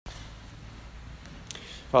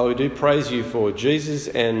Father, we do praise you for Jesus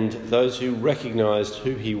and those who recognised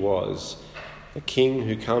who he was, the King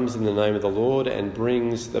who comes in the name of the Lord and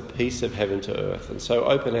brings the peace of heaven to earth. And so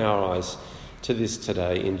open our eyes to this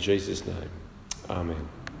today in Jesus' name. Amen.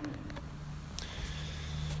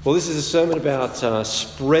 Well, this is a sermon about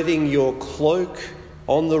spreading your cloak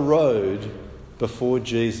on the road before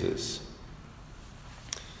Jesus.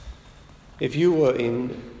 If you were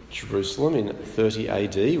in Jerusalem in 30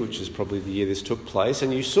 AD, which is probably the year this took place,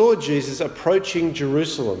 and you saw Jesus approaching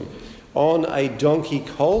Jerusalem on a donkey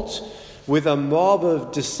colt with a mob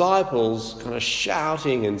of disciples kind of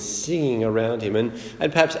shouting and singing around him, and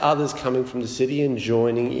perhaps others coming from the city and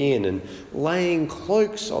joining in and laying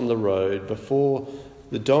cloaks on the road before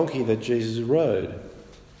the donkey that Jesus rode,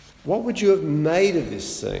 what would you have made of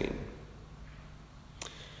this scene?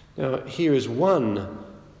 Now, here is one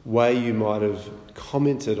way you might have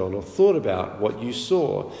commented on or thought about what you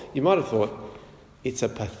saw. You might have thought, it's a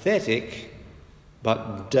pathetic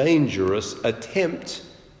but dangerous attempt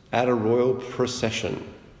at a royal procession.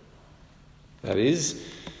 That is,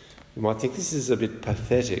 you might think this is a bit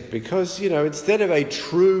pathetic because, instead of a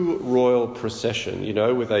true royal procession,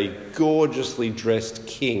 with a gorgeously dressed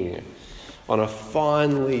king on a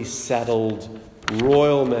finely saddled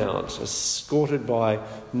royal mount, escorted by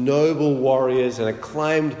noble warriors and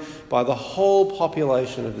acclaimed by the whole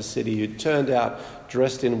population of the city who turned out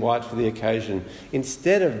dressed in white for the occasion.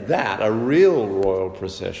 Instead of that, a real royal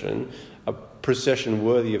procession, a procession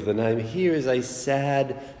worthy of the name, here is a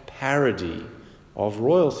sad parody of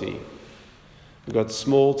royalty. We've got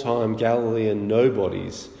small-time Galilean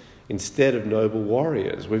nobodies instead of noble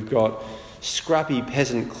warriors. We've got scrappy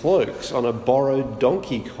peasant cloaks on a borrowed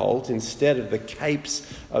donkey colt instead of the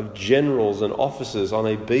capes of generals and officers on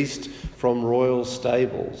a beast from royal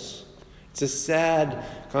stables. It's a sad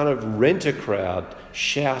kind of rent-a-crowd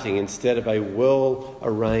shouting instead of a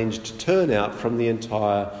well-arranged turnout from the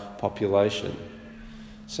entire population.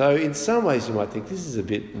 So in some ways you might think this is a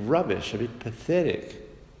bit rubbish, a bit pathetic.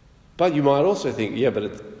 But you might also think, but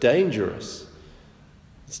it's dangerous.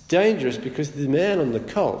 It's dangerous because the man on the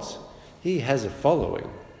colt, he has a following.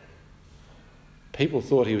 People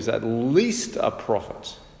thought he was at least a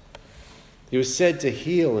prophet. He was said to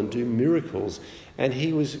heal and do miracles, and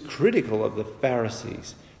he was critical of the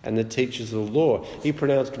Pharisees and the teachers of the law. He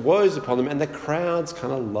pronounced woes upon them, and the crowds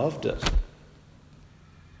kind of loved it.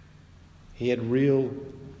 He had real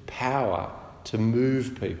power to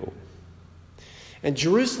move people. And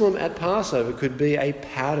Jerusalem at Passover could be a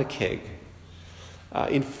powder keg.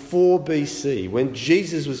 In 4 BC, when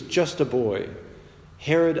Jesus was just a boy,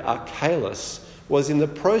 Herod Archelaus was in the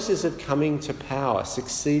process of coming to power,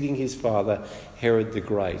 succeeding his father, Herod the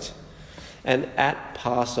Great. And at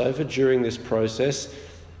Passover, during this process,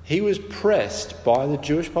 he was pressed by the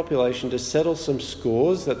Jewish population to settle some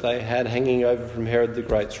scores that they had hanging over from Herod the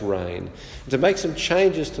Great's reign, and to make some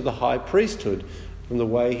changes to the high priesthood from the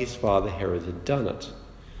way his father Herod had done it.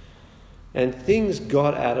 And things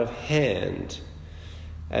got out of hand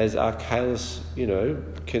as Archelaus,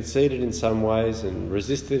 conceded in some ways and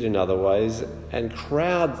resisted in other ways, and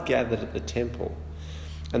crowds gathered at the temple.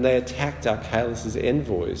 And they attacked Archelaus'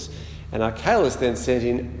 envoys. And Archelaus then sent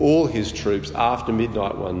in all his troops after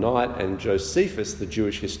midnight one night, and Josephus, the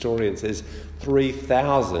Jewish historian, says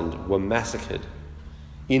 3,000 were massacred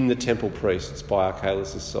in the temple priests by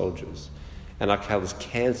Archelaus' soldiers. And Archelaus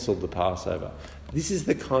cancelled the Passover. This is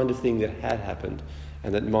the kind of thing that had happened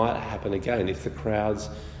and that might happen again if the crowds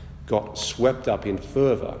got swept up in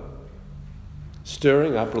fervour.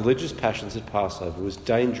 Stirring up religious passions at Passover was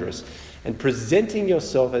dangerous, and presenting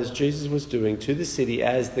yourself as Jesus was doing to the city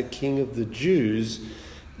as the King of the Jews,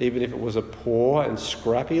 even if it was a poor and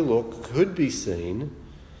scrappy look, could be seen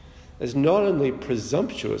as not only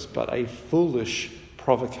presumptuous but a foolish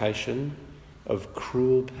provocation of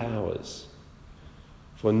cruel powers.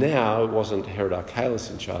 For now it wasn't Herod Archelaus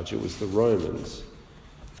in charge, it was the Romans.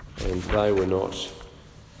 And they were not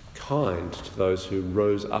kind to those who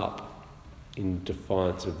rose up in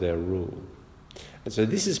defiance of their rule. And so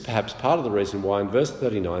this is perhaps part of the reason why in verse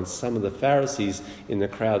 39 some of the Pharisees in the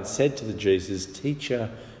crowd said to Jesus,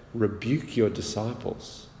 "Teacher, rebuke your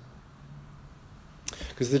disciples."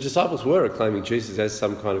 Because the disciples were acclaiming Jesus as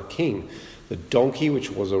some kind of king. The donkey,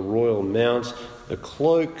 which was a royal mount, the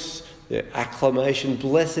cloaks, the acclamation,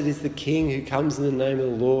 "Blessed is the King who comes in the name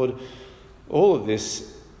of the Lord." All of this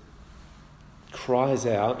cries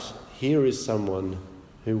out, here is someone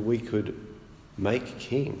who we could make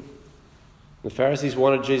king. The Pharisees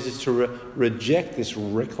wanted Jesus to reject this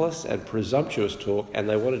reckless and presumptuous talk, and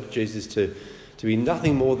they wanted Jesus to be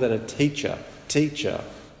nothing more than a teacher. Teacher,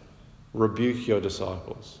 rebuke your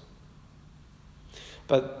disciples.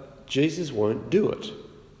 But Jesus won't do it.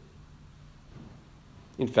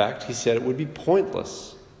 In fact, he said it would be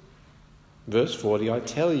pointless. Verse 40, I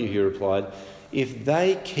tell you, he replied, if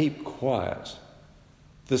they keep quiet,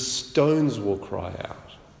 the stones will cry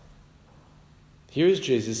out. Here is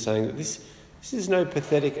Jesus saying that this is no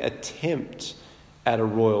pathetic attempt at a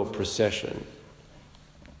royal procession.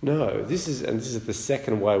 No, this is the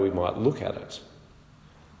second way we might look at it.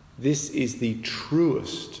 This is the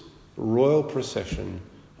truest royal procession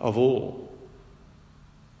of all.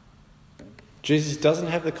 Jesus doesn't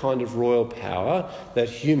have the kind of royal power that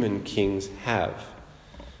human kings have.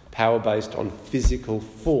 Power based on physical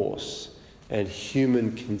force and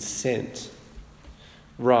human consent.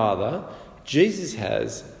 Rather, Jesus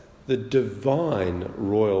has the divine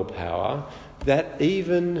royal power that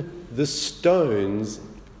even the stones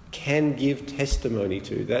can give testimony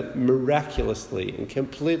to, that miraculously and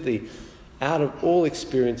completely out of all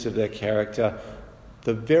experience of their character,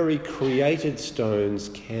 the very created stones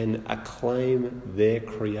can acclaim their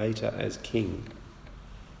creator as king.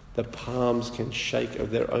 The palms can shake of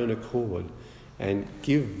their own accord and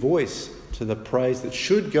give voice to the praise that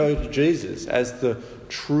should go to Jesus as the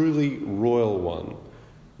truly royal one,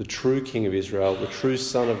 the true King of Israel, the true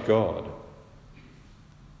Son of God.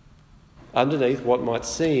 Underneath what might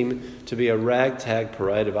seem to be a ragtag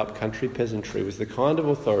parade of upcountry peasantry was the kind of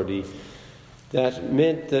authority that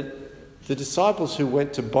meant that the disciples who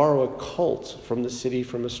went to borrow a colt from the city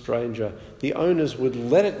from a stranger, the owners would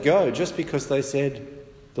let it go just because they said,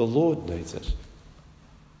 the Lord needs it.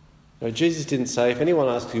 No, Jesus didn't say, if anyone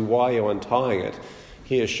asks you why you're untying it,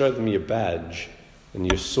 here, show them your badge and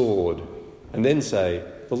your sword, and then say,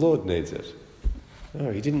 the Lord needs it.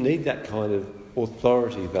 No, he didn't need that kind of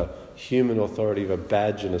authority, the human authority of a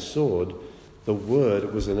badge and a sword. The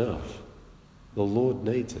word was enough. The Lord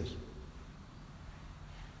needs it.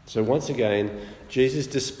 So once again, Jesus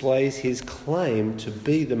displays his claim to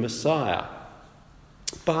be the Messiah.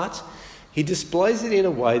 But he displays it in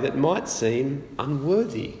a way that might seem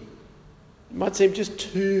unworthy. It might seem just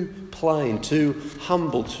too plain, too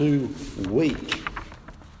humble, too weak.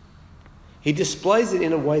 He displays it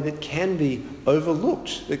in a way that can be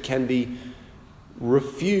overlooked, that can be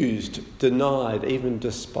refused, denied, even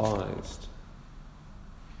despised.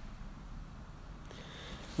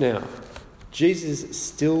 Now, Jesus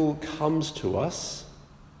still comes to us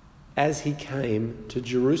as he came to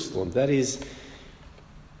Jerusalem. That is,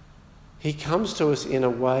 he comes to us in a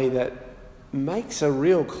way that makes a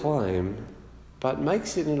real claim, but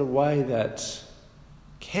makes it in a way that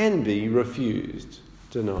can be refused,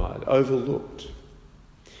 denied, overlooked.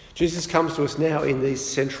 Jesus comes to us now in these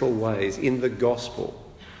central ways, in the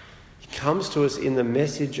gospel. He comes to us in the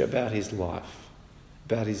message about his life,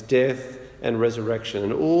 about his death and resurrection,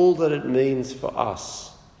 and all that it means for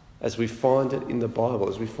us as we find it in the Bible,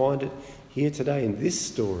 as we find it here today in this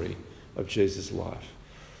story of Jesus' life.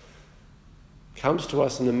 Comes to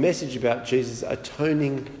us in the message about Jesus'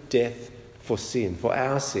 atoning death for sin, for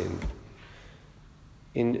our sin.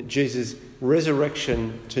 In Jesus'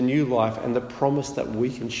 resurrection to new life and the promise that we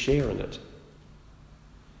can share in it.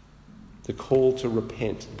 The call to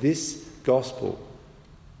repent. This gospel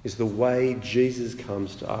is the way Jesus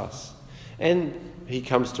comes to us. And he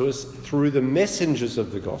comes to us through the messengers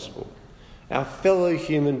of the gospel, our fellow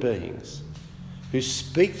human beings who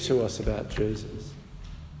speak to us about Jesus.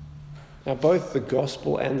 Now, both the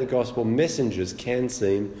gospel and the gospel messengers can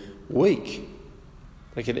seem weak.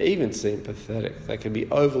 They can even seem pathetic. They can be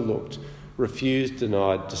overlooked, refused,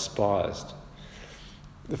 denied, despised.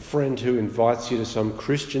 The friend who invites you to some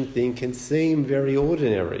Christian thing can seem very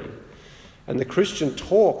ordinary. And the Christian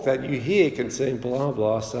talk that you hear can seem blah,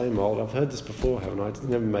 blah, same old. I've heard this before, haven't I? It's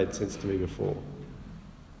never made sense to me before.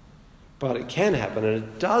 But it can happen, and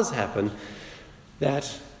it does happen,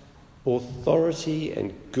 that authority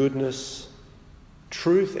and goodness,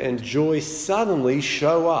 truth and joy suddenly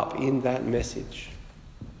show up in that message.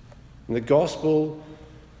 And the gospel,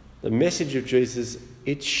 the message of Jesus,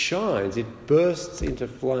 it shines, it bursts into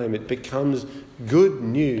flame, it becomes good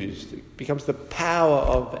news, it becomes the power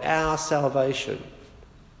of our salvation,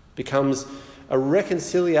 becomes a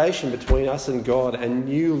reconciliation between us and God and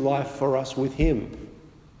new life for us with him.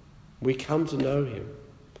 We come to know him.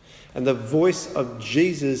 And the voice of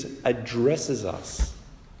Jesus addresses us.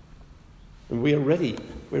 And we are ready.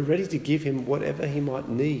 We're ready to give him whatever he might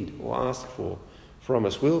need or ask for from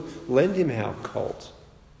us. We'll lend him our colt.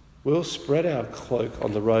 We'll spread our cloak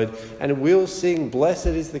on the road and we'll sing, "Blessed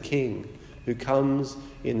is the King who comes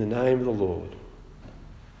in the name of the Lord."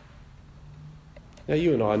 Now,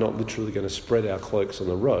 you and I are not literally going to spread our cloaks on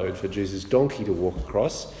the road for Jesus' donkey to walk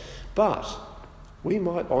across, but we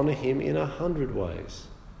might honour him in 100 ways,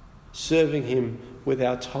 serving him with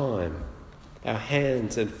our time, our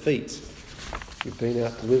hands and feet. We've been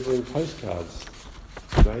out delivering postcards.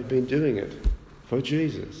 They've been doing it for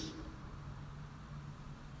Jesus.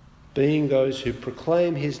 Being those who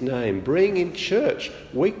proclaim his name, being in church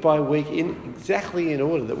week by week exactly in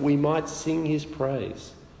order that we might sing his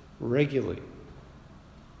praise regularly.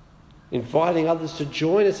 Inviting others to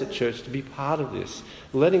join us at church to be part of this.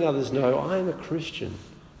 Letting others know, I am a Christian,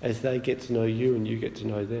 as they get to know you and you get to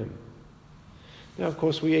know them. Now, of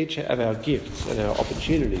course, we each have our gifts and our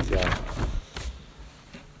opportunities, our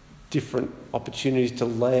different opportunities to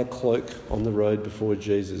lay a cloak on the road before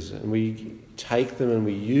Jesus, and we take them and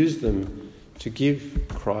we use them to give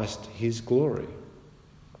Christ his glory.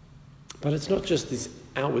 But it's not just these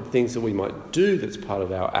outward things that we might do that's part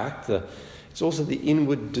of our act. It's also the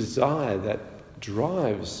inward desire that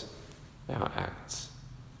drives our acts,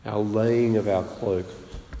 our laying of our cloak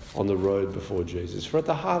on the road before Jesus. For at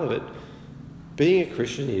the heart of it, being a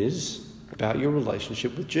Christian is about your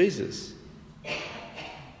relationship with Jesus,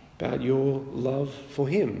 about your love for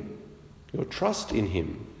him, your trust in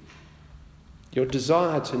him, your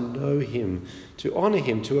desire to know him, to honour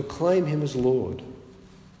him, to acclaim him as Lord.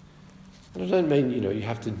 And I don't mean, you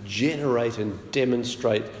have to generate and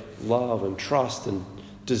demonstrate love and trust and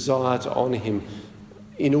desire to honour him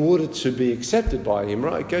in order to be accepted by him,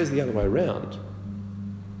 right? It goes the other way around.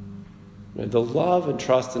 The love and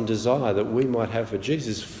trust and desire that we might have for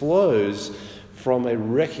Jesus flows from a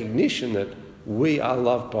recognition that we are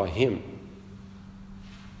loved by him.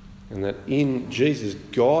 And that in Jesus,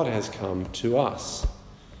 God has come to us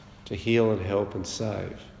to heal and help and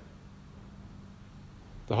save.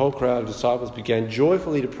 The whole crowd of disciples began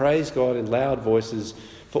joyfully to praise God in loud voices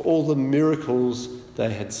for all the miracles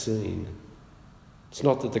they had seen. It's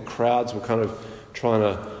not that the crowds were kind of trying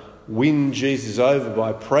to win Jesus over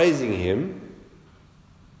by praising him.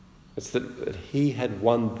 It's that he had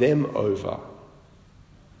won them over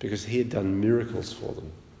because he had done miracles for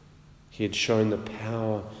them. He had shown the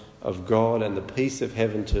power of God and the peace of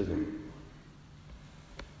heaven to them.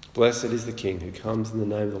 Blessed is the King who comes in the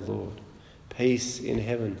name of the Lord. Peace in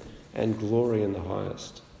heaven and glory in the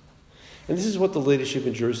highest. And this is what the leadership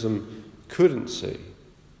in Jerusalem couldn't see.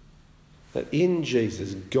 That in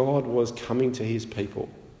Jesus, God was coming to his people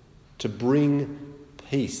to bring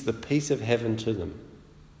peace, the peace of heaven to them.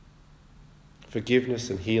 Forgiveness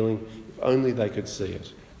and healing, if only they could see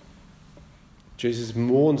it. Jesus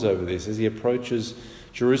mourns over this as he approaches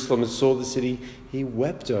Jerusalem and saw the city. He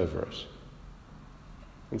wept over it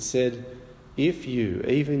and said, if you,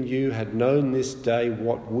 even you, had known this day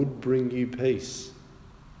what would bring you peace,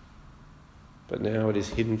 but now it is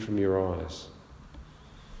hidden from your eyes.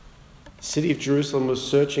 The city of Jerusalem was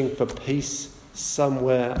searching for peace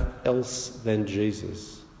somewhere else than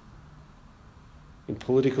Jesus. In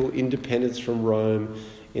political independence from Rome,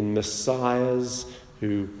 in messiahs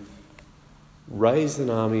who raised an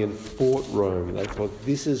army and fought Rome. They thought,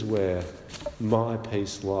 this is where my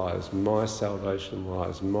peace lies, my salvation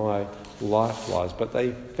lies, my life lies. But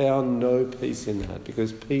they found no peace in that,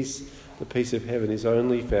 because peace, the peace of heaven, is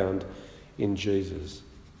only found in Jesus.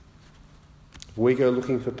 If we go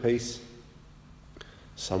looking for peace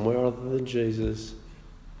somewhere other than Jesus,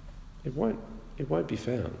 it won't be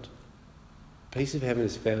found. Peace of heaven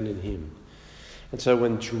is found in him. And so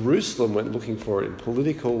when Jerusalem went looking for it in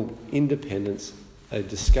political independence, they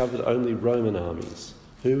discovered only Roman armies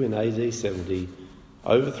who in AD 70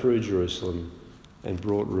 overthrew Jerusalem and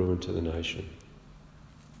brought ruin to the nation.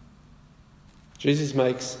 Jesus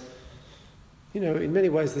makes, in many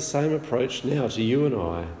ways the same approach now to you and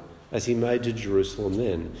I as he made to Jerusalem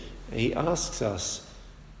then. He asks us,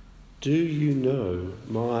 do you know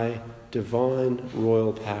my divine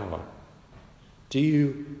royal power? Do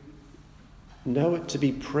you know it to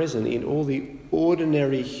be present in all the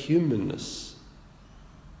ordinary humanness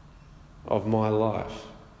of my life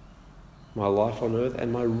on earth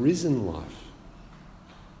and my risen life?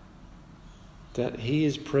 That he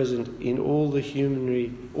is present in all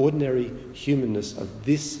the ordinary humanness of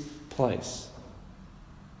this place,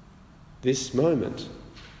 this moment,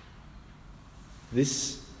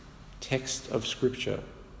 this text of Scripture.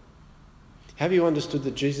 Have you understood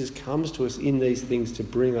that Jesus comes to us in these things to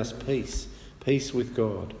bring us peace? Peace with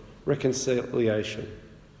God, reconciliation,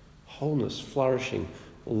 wholeness, flourishing,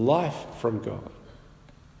 life from God,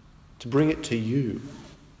 to bring it to you.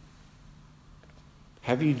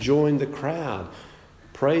 Have you joined the crowd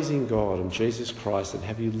praising God and Jesus Christ, and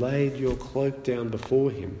have you laid your cloak down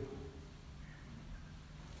before him?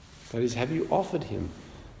 That is, have you offered him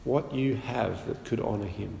what you have that could honour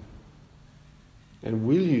him? And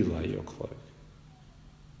will you lay your cloak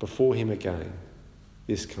before him again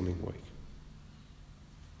this coming week.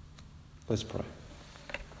 Let's pray.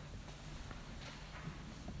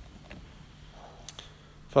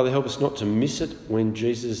 Father, help us not to miss it when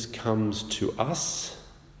Jesus comes to us,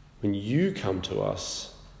 when you come to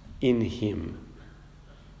us in him,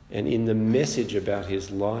 and in the message about his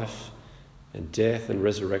life and death and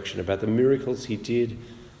resurrection, about the miracles he did,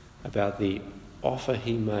 about the offer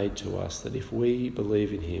he made to us, that if we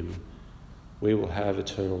believe in him, we will have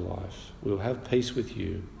eternal life. We will have peace with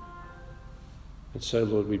you. And so,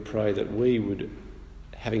 Lord, we pray that we would,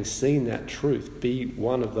 having seen that truth, be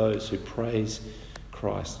one of those who praise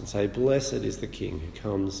Christ and say, "Blessed is the King who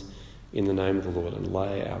comes in the name of the Lord," and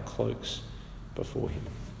lay our cloaks before him.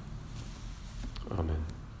 Amen.